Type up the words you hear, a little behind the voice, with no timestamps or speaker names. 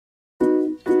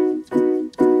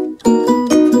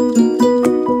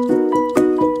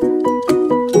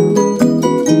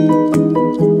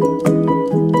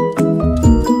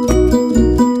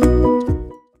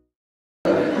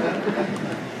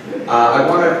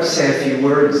to say a few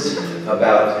words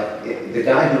about the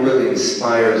guy who really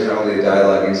inspires not only the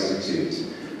Dialogue Institute,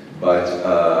 but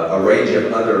a range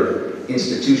of other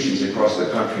institutions across the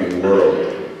country and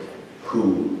world,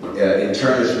 who in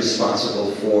turn is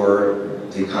responsible for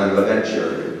the kind of event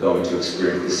you're going to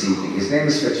experience this evening. His name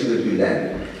is Fethullah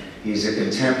Gülen. He's a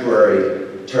contemporary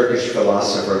Turkish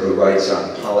philosopher who writes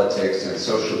on politics and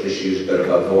social issues, but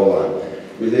above all on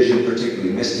religion,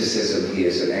 particularly mysticism. He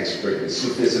is an expert in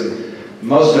Sufism.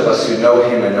 Most of us who know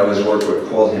him and know his work would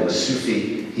call him a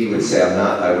Sufi. He would say, I'm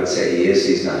not. I would say he is.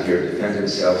 He's not here to defend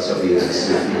himself, so he is a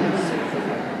Sufi.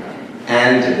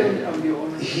 And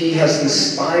he has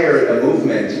inspired a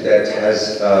movement that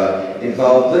has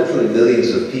involved literally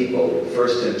millions of people,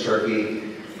 first in Turkey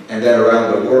and then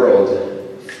around the world,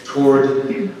 toward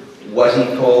what he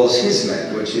calls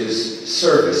Hizmet, which is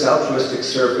service, altruistic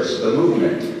service. The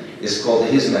movement is called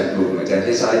the Hizmet movement, and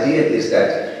his idea is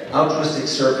that altruistic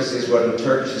service is what in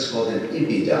Turkish is called an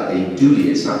ibida, a duty.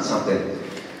 It's not something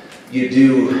you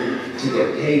do to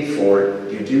get paid for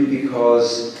it. You do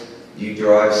because you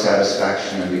derive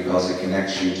satisfaction and because it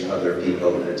connects you to other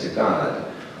people and to God.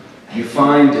 You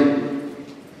find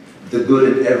the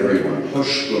good in everyone.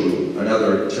 Hoşgörü,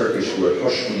 another Turkish word.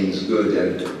 Hoş means good,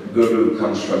 and guru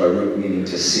comes from a root meaning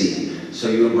to see. So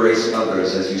you embrace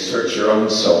others as you search your own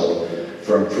soul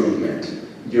for improvement.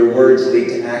 Your words lead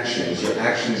to actions. Your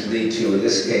actions lead to, in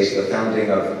this case, the founding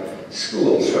of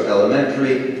schools from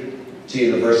elementary to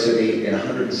university in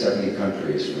 170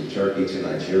 countries, from Turkey to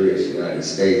Nigeria to the United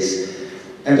States,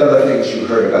 and other things you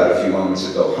heard about a few moments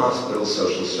ago: hospitals,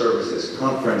 social services,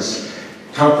 conferences,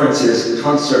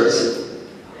 concerts,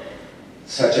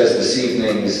 such as this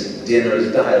evening's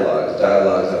dinners,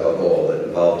 dialogues above all, that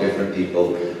involve different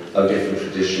people of different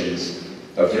traditions,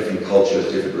 of different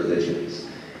cultures, different religions.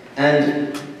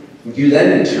 And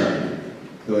Gülen, in turn,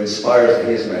 who inspires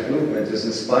the Hizmet movement, is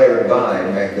inspired by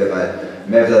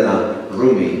Mevlana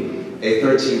Rumi, a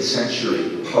 13th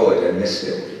century poet and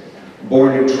mystic,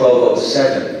 born in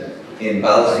 1207 in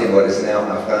Balkh, in what is now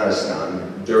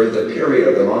Afghanistan, during the period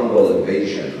of the Mongol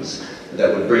invasions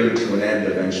that would bring to an end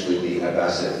eventually the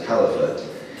Abbasid Caliphate.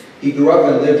 He grew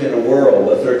up and lived in a world,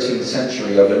 the 13th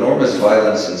century, of enormous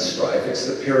violence and strife. It's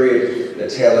the period, the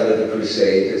tail end of the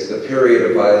Crusade. It's the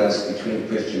period of violence between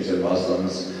Christians and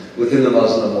Muslims, within the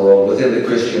Muslim world, within the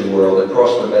Christian world,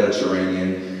 across the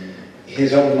Mediterranean.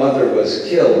 His own mother was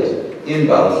killed in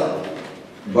Balkh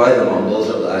by the Mongols,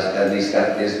 at least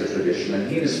that is the tradition. And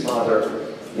he and his father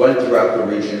went throughout the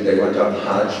region. They went on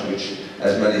Hajj, which,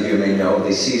 as many of you may know,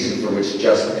 the season for which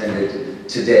just ended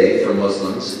today for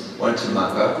Muslims, went to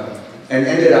Makkah, and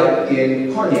ended up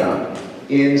in Konya,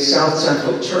 in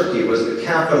south-central Turkey. It was the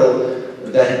capital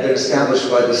that had been established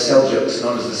by the Seljuks,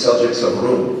 known as the Seljuks of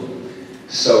Rum.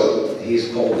 So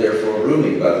he's called, therefore,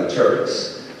 Rumi by the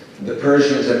Turks. The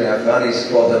Persians and the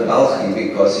Afghanis called him Balkhi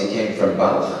because he came from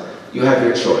Balkh. You have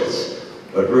your choice,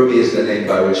 but Rumi is the name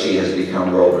by which he has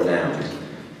become world-renowned.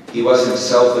 He was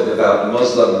himself a devout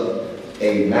Muslim,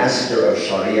 a master of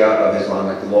Sharia, of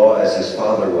Islamic law, as his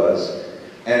father was.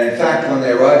 And in fact, when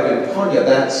they arrived in Konya,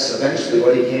 that's eventually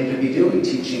what he came to be doing,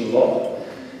 teaching law.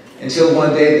 Until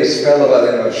one day, this fellow by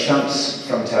the name of Shams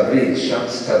from Tabriz,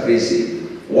 Shams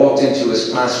Tabrizi, walked into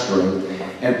his classroom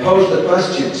and posed the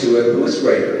question to him: who is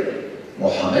greater,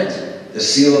 Muhammad, the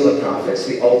seal of the prophets,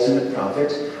 the ultimate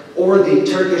prophet, or the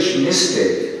Turkish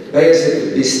mystic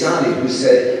Bayezid Bistami, who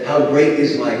said, how great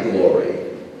is my glory?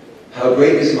 How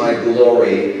great is my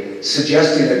glory,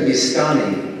 suggesting that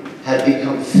Bistami had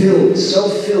become so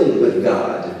filled with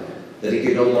God that he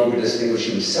could no longer distinguish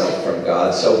himself from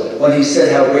God. So when he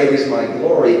said, how great is my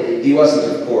glory, he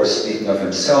wasn't, of course, speaking of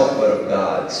himself, but of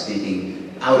God,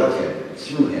 speaking out of him,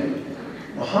 through him.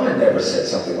 Muhammad never said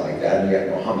something like that, and yet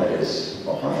Muhammad is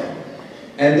Muhammad.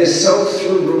 And this so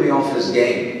threw Rumi off his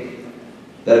game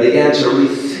that he began to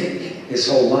rethink his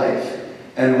whole life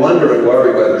and wonder and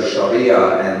worry whether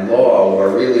Sharia and law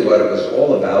were really what it was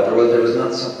all about, or whether there was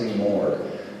not something more,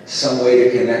 some way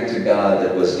to connect to God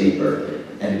that was deeper.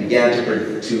 And he began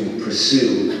to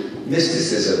pursue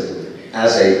mysticism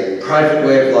as a private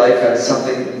way of life and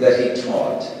something that he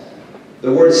taught.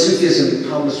 The word Sufism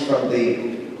comes from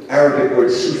the Arabic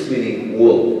word suf, meaning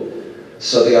wool.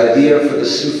 So the idea for the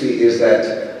Sufi is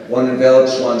that one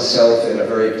envelops oneself in a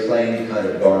very plain kind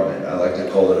of garment. I like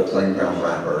to call it a plain brown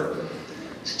wrapper,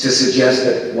 to suggest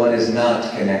that one is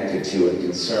not connected to and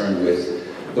concerned with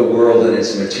the world and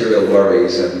its material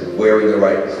worries and wearing the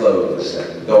right clothes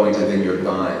and going to vineyard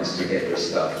vines to get your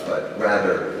stuff, but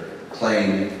rather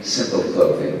plain, simple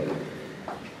clothing.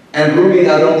 And Rumi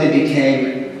not only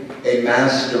became a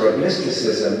master of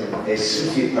mysticism, a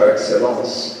Sufi par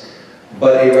excellence,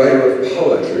 but a writer of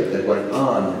poetry that went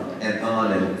on,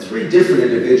 and 3 different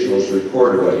individuals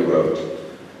recorded what he wrote.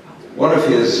 One of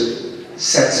his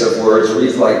sets of words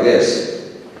reads like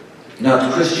this: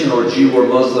 not Christian or Jew or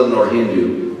Muslim nor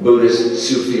Hindu, Buddhist,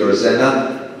 Sufi or Zen,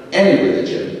 not any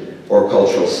religion or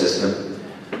cultural system.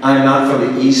 I am not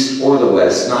from the East or the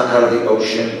West, not out of the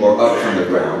ocean or up from the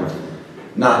ground,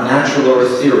 not natural or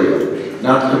ethereal,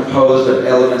 not composed of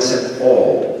elements at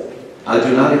all. I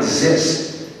do not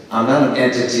exist. I'm not an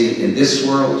entity in this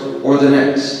world or the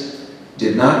next.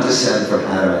 Did not descend from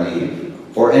Adam and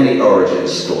Eve or any origin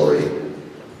story.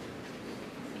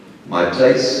 My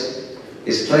place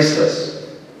is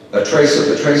placeless, a trace of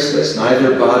the traceless,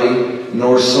 neither body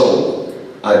nor soul.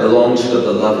 I belong to the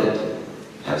beloved,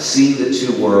 have seen the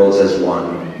 2 worlds as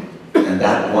one, and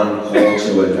that one called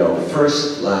to a no,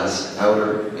 first, last,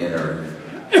 outer, inner,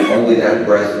 only that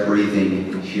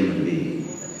breath-breathing human being.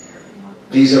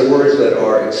 These are words that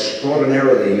are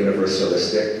extraordinarily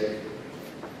universalistic,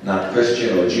 not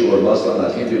Christian or Jew or Muslim,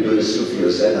 not Hindu, Buddhist, Sufi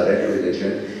or Zen, not any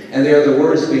religion, and they are the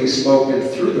words being spoken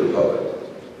through the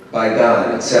poet, by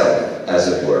God itself, as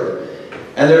it were.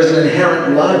 And there's an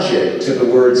inherent logic to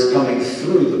the words coming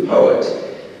through the poet.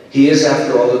 He is,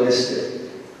 after all, a mystic.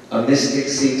 A mystic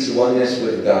seeks oneness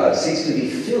with God, seeks to be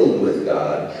filled with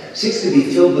God, seeks to be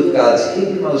filled with God's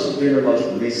hiddenmost,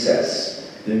 innermost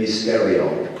recess, the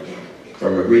mysterion,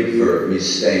 from a Greek verb,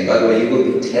 mystein. By the way, you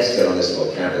will be tested on this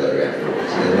vocabulary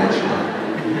afterwards. I mentioned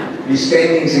that.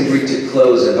 Mystein means in Greek to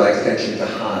close and by extension to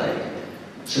hide.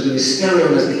 So the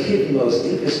mysterion is the hiddenmost,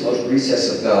 deepest, most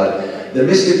recess of God. The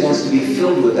mystic wants to be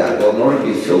filled with that. Well, in order to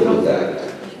be filled with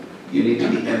that, you need to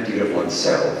be emptied of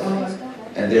oneself,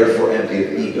 and therefore empty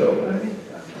of ego.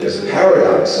 There's a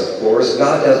paradox, of course.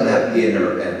 God doesn't have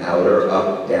inner and outer,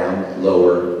 up, down,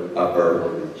 lower,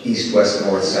 upper, east, west,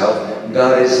 north, south.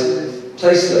 God is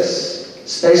placeless,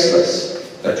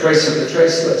 spaceless, a trace of the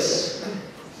traceless.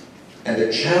 And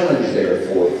the challenge,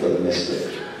 therefore, for the mystic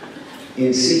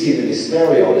in seeking the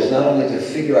mysterion is not only to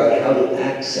figure out how to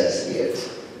access it,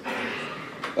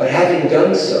 but having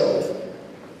done so,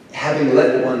 having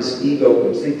let one's ego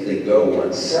completely go,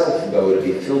 oneself go to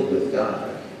be filled with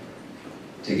God,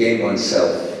 to gain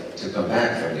oneself, to come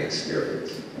back from the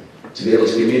experience, to be able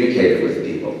to communicate it with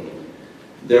people.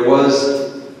 There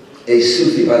was a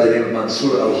Sufi by the name of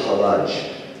Mansur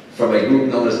al-Hallaj, from a group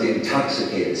known as the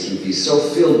intoxicated Sufis, so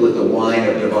filled with the wine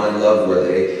of divine love were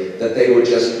they, that they were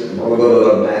just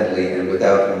madly and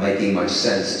without making much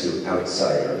sense to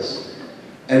outsiders.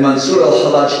 And Mansur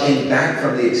al-Hallaj came back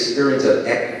from the experience of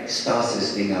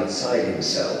ecstasis, being outside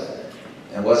himself,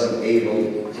 and wasn't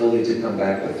able fully to come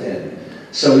back within.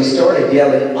 So he started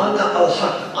yelling, Ana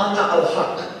al-Haq, Ana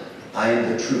al-Haq. I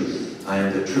am the truth, I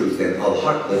am the truth. And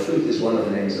al-Haq, the truth, is one of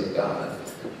the names of God.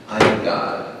 I am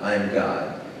God, I am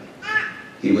God.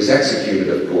 He was executed,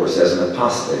 of course, as an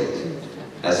apostate,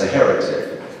 as a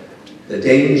heretic. The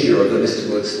danger of the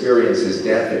mystical experience is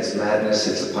death, it's madness,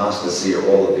 it's apostasy, or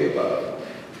all of the above.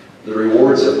 The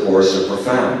rewards, of course, are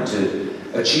profound. To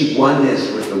achieve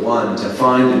oneness with the one, to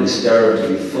find the mysterium, to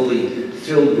be fully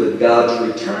filled with God,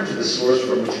 to return to the source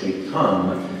from which we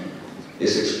come,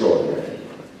 is extraordinary.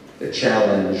 The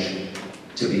challenge,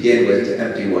 to begin with, to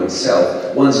empty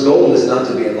oneself. One's goal is not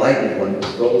to be enlightened. One's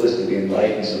goal is to be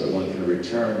enlightened so that one can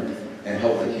return and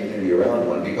help the community around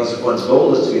one. Because if one's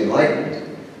goal is to be enlightened,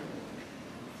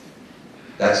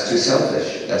 that's too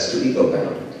selfish. That's too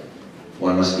ego-bound.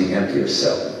 One must be empty of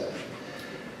self.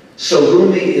 So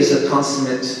Rumi is a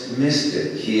consummate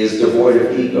mystic. He is devoid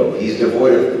of ego. He's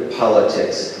devoid of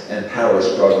politics and power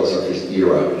struggles of his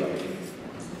era.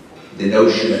 The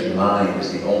notion that mind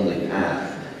is the only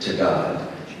path to God.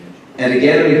 And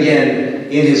again,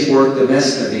 in his work, The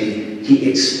Mesnavi, he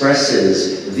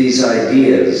expresses these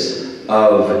ideas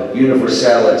of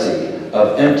universality,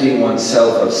 of emptying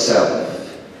oneself of self.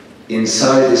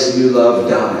 Inside this new love,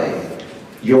 die.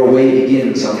 Your way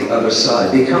begins on the other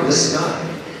side. Become the sky.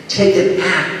 Take an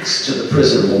axe to the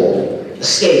prison wall.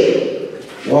 Escape.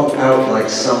 Walk out like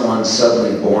someone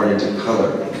suddenly born into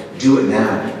color. Do it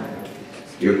now.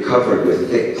 You're covered with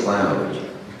thick cloud.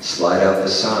 Slide out the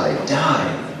side.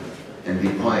 Die. And be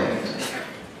quiet.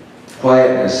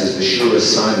 Quietness is the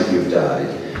surest sign that you've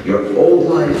died. Your old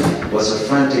life was a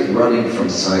frantic running from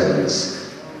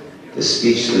silence. The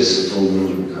speechless full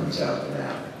moon comes out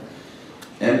now.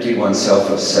 Empty oneself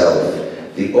of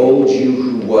self. The old you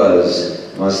who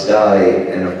was must die,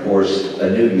 and of course,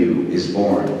 a new you is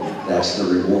born. That's the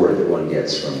reward that one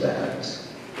gets from that.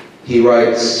 He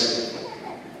writes,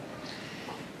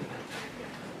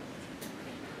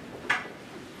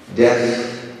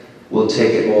 death will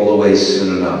take it all away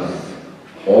soon enough.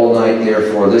 All night,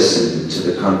 therefore, listen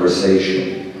to the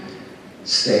conversation.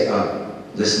 Stay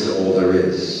up, listen to all there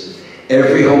is.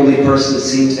 Every holy person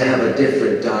seems to have a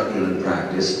different doctrine and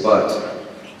practice, but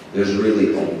there's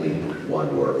really only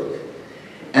one work.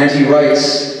 And he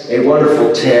writes a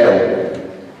wonderful tale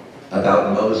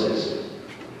about Moses,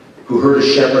 who heard a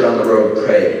shepherd on the road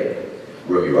pray.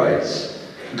 Rumi writes,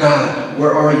 God,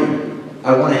 where are you?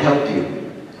 I want to help you.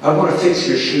 I want to fix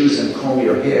your shoes and comb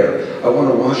your hair. I want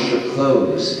to wash your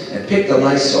clothes and pick the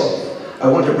lice off. I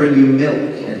want to bring you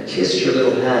milk and kiss your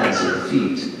little hands and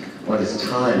feet when it's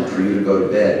time for you to go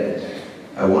to bed.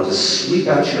 I want to sweep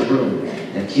out your room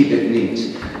and keep it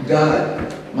neat.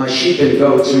 God, my sheep and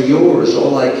goats are yours.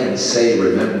 All I can say,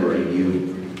 remembering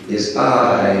you, is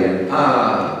I and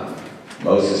ah.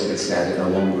 Moses could stand it no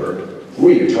longer. Who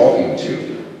are you talking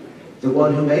to? The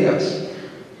one who made us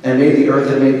and made the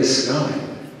earth and made the sky.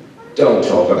 Don't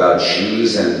talk about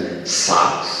shoes and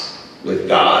socks with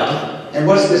God. And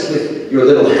what's this with your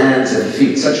little hands and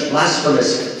feet? Such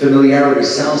blasphemous familiarity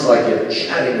sounds like you're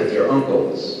chatting with your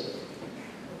uncles.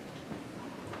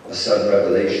 A sudden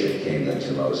revelation came then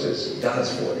to Moses,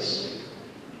 God's voice.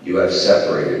 You have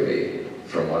separated me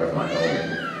from one of my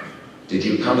own. Did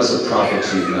you come as a prophet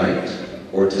to unite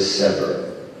or to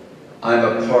sever? I'm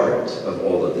a part of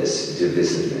all of this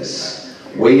divisiveness.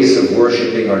 Ways of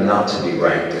worshiping are not to be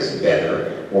ranked as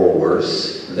better or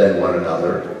worse than one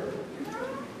another.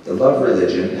 The love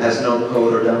religion has no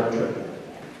code or doctrine,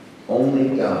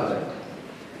 only God.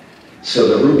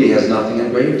 So the ruby has nothing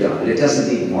engraved on it. It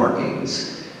doesn't need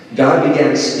markings. God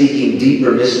began speaking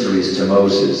deeper mysteries to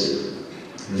Moses,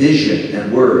 vision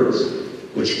and words,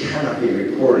 which cannot be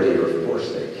recorded here. Of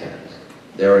course they can't.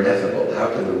 They're ineffable.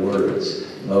 How can the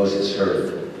words Moses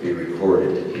heard be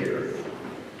recorded here?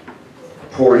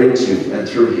 Poured into and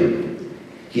through him.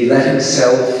 He left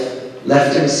himself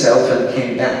and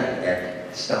came back.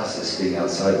 Stasis, being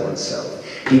outside oneself.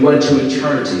 He went to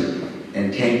eternity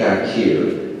and came back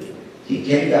here. He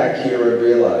came back here and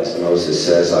realized, Moses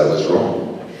says, I was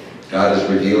wrong. God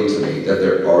has revealed to me that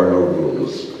there are no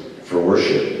rules for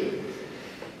worship.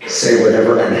 Say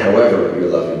whatever and however your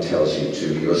loving tells you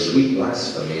to. Your sweet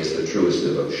blasphemy is the truest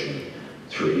devotion.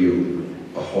 Through you,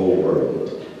 a whole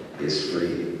world is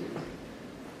free.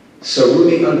 So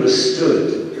Rumi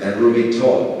understood, and Rumi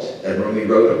taught, and Rumi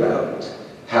wrote about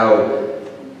how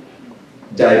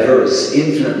diverse,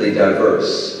 infinitely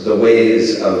diverse, the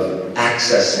ways of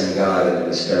accessing God in the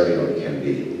mysterium can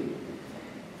be.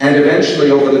 And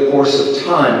eventually, over the course of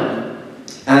time,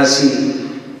 as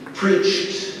he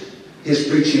preached, his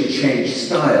preaching changed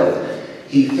style.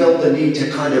 He felt the need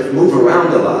to kind of move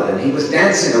around a lot, and he was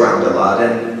dancing around a lot,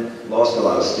 and lost a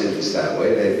lot of students that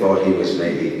way. They thought he was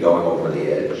maybe going over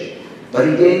the edge. But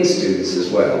he gained students as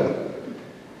well.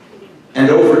 And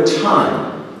over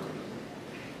time,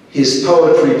 his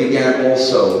poetry began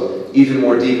also even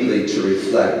more deeply to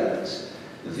reflect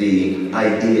the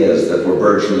ideas that were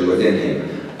burgeoning within him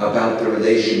about the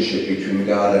relationship between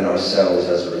God and ourselves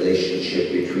as a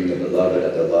relationship between the beloved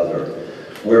and the lover,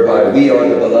 whereby we are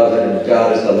the beloved and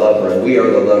God is the lover, and we are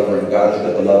the lover and God is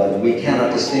the beloved, and we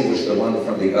cannot distinguish the one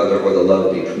from the other or the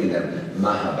love between them.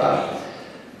 Mahabba.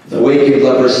 The awakened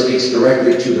lover speaks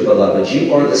directly to the beloved.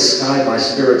 You are the sky my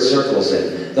spirit circles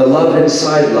in, the love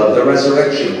inside love, the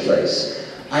resurrection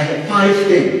place. I have 5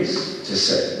 things to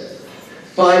say,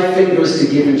 5 fingers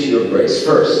to give into your grace.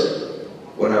 First,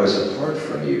 when I was apart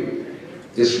from you,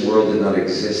 this world did not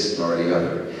exist nor any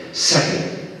other.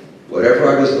 Second, whatever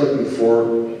I was looking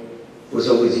for was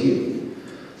always you.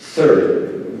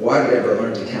 Third, why did I ever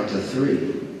learn to count to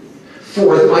 3?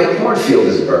 Fourth, my cornfield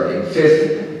is burning.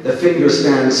 Fifth, the finger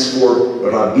stands for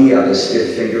Rabia, this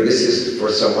 5th finger. This is for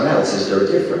someone else. Is there a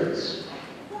difference?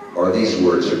 Are these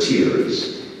words or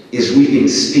tears? Is weeping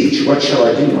speech? What shall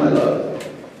I do, my love?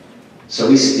 So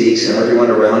he speaks, and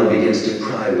everyone around begins to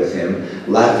cry with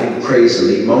him, laughing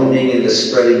crazily, moaning in the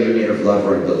spreading union of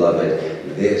lover and beloved.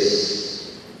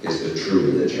 This is the true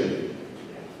religion.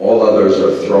 All others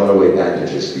are thrown away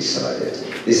bandages beside it.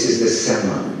 This is the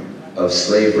sema of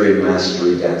slavery and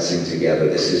mastery dancing together.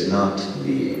 This is not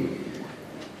being.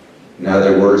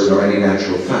 Neither words nor any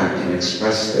natural fact can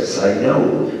express this. I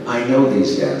know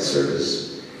these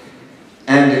dancers.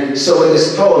 And so in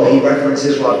this poem he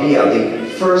references Rabia, the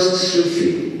first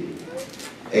Sufi,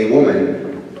 a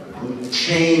woman who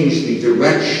changed the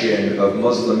direction of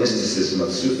Muslim mysticism,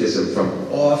 of Sufism, from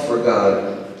awe for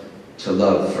God to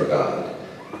love for God,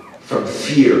 from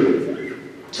fear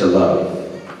to love.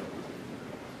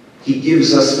 He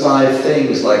gives us 5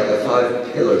 things like the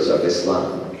 5 pillars of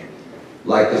Islam,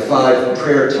 like the 5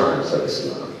 prayer times of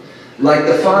Islam, like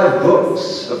the 5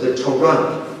 books of the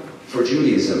Torah, for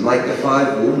Judaism, like the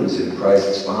 5 wounds in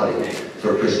Christ's body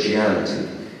for Christianity.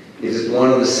 It is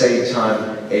one and the same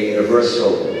time a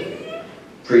universal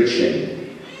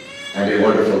preaching and a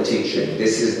wonderful teaching.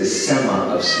 This is the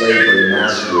sema of slavery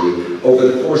mastery. Over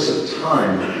the course of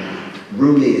time,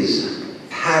 Rumi's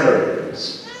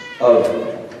patterns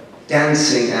of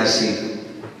dancing as he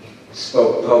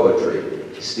spoke poetry,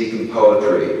 speaking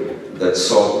poetry that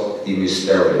sought the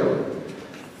mysterium,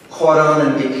 caught on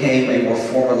and became a more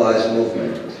formalized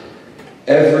movement.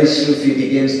 Every Sufi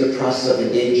begins the process of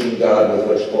engaging God with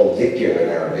what's called dhikr in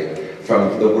Arabic,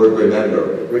 from the word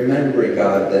remember, remembering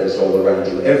God that is all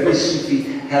around you. Every Sufi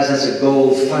has as a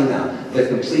goal fana, the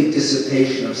complete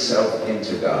dissipation of self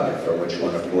into God, from which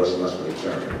one, of course, must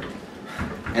return.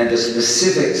 And the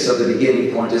specifics of the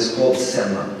beginning point is called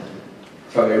sema,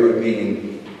 from a root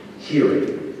meaning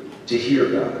hearing, to hear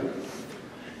God.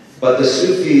 But the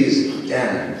Sufis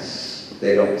dance,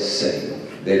 they don't sing,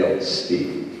 they don't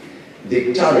speak.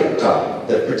 The tariqa,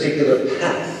 the particular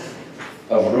path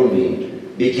of Rumi,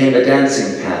 became a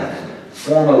dancing path,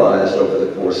 formalized over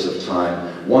the course of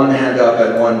time, one hand up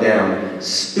and one down,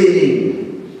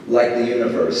 spinning like the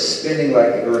universe, spinning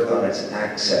like the earth on its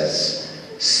axis,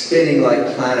 spinning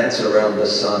like planets around the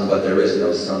sun, but there is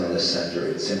no sun in the center.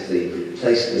 It's simply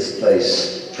place this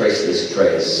place, trace this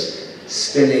trace,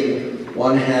 spinning,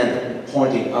 one hand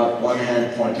pointing up, one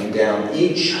hand pointing down.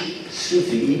 Each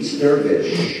Sufi, each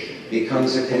dervish,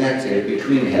 becomes a connector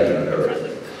between heaven and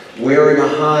earth, wearing a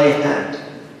high hat,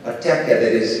 a tekka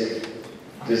that is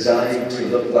designed to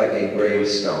look like a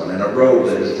gravestone, and a robe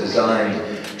that is designed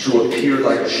to appear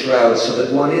like a shroud, so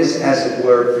that one is, as it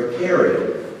were,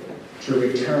 preparing to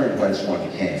return whence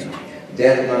one came.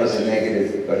 Death not as a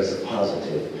negative, but as a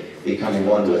positive, becoming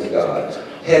one with God.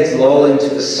 Heads lolling to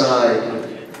the side,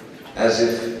 as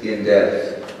if in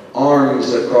death.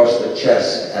 Arms across the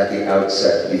chest at the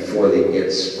outset before they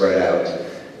get spread out,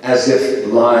 as if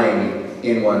lying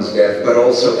in one's death, but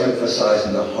also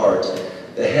emphasizing the heart.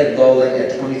 The head lolling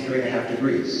at 23.5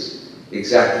 degrees,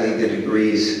 exactly the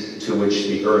degrees to which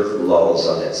the earth lolls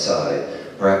on its side.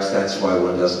 Perhaps that's why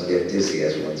one doesn't get dizzy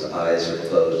as one's eyes are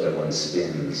closed and one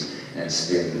spins and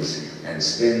spins and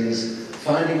spins,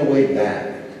 finding a way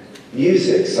back.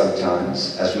 Music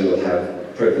sometimes, as we will have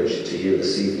privilege to hear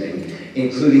this evening,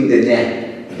 including the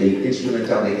neh, the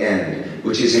instrument on the end,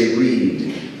 which is a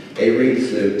reed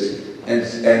flute.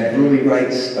 And Rumi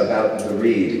writes about the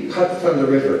reed, cut from the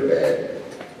riverbed,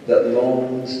 that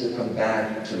longs to come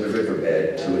back to the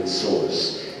riverbed, to its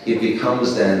source. It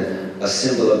becomes then a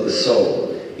symbol of the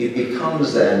soul. It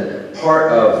becomes then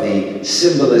part of the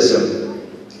symbolism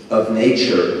of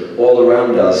nature all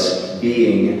around us,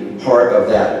 being part of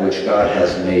that which God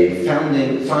has made,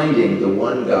 finding the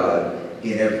one God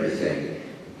in everything.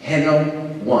 Heno,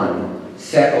 one,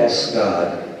 theos,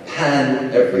 God,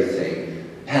 pan, everything.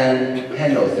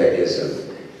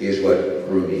 Pan-henotheism is what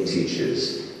Rumi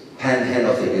teaches.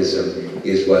 Pan-henotheism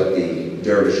is what the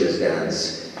dervishes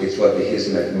dance. It's what the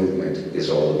Hizmet movement is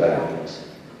all about.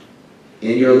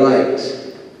 In your light,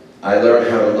 I learn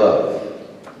how to love.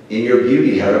 In your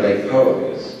beauty, how to make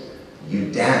poems. You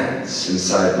dance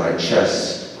inside my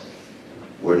chest,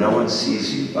 where no one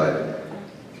sees you, but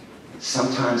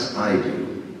sometimes I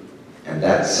do, and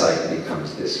that sight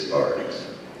becomes this art.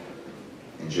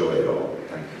 Enjoy it all.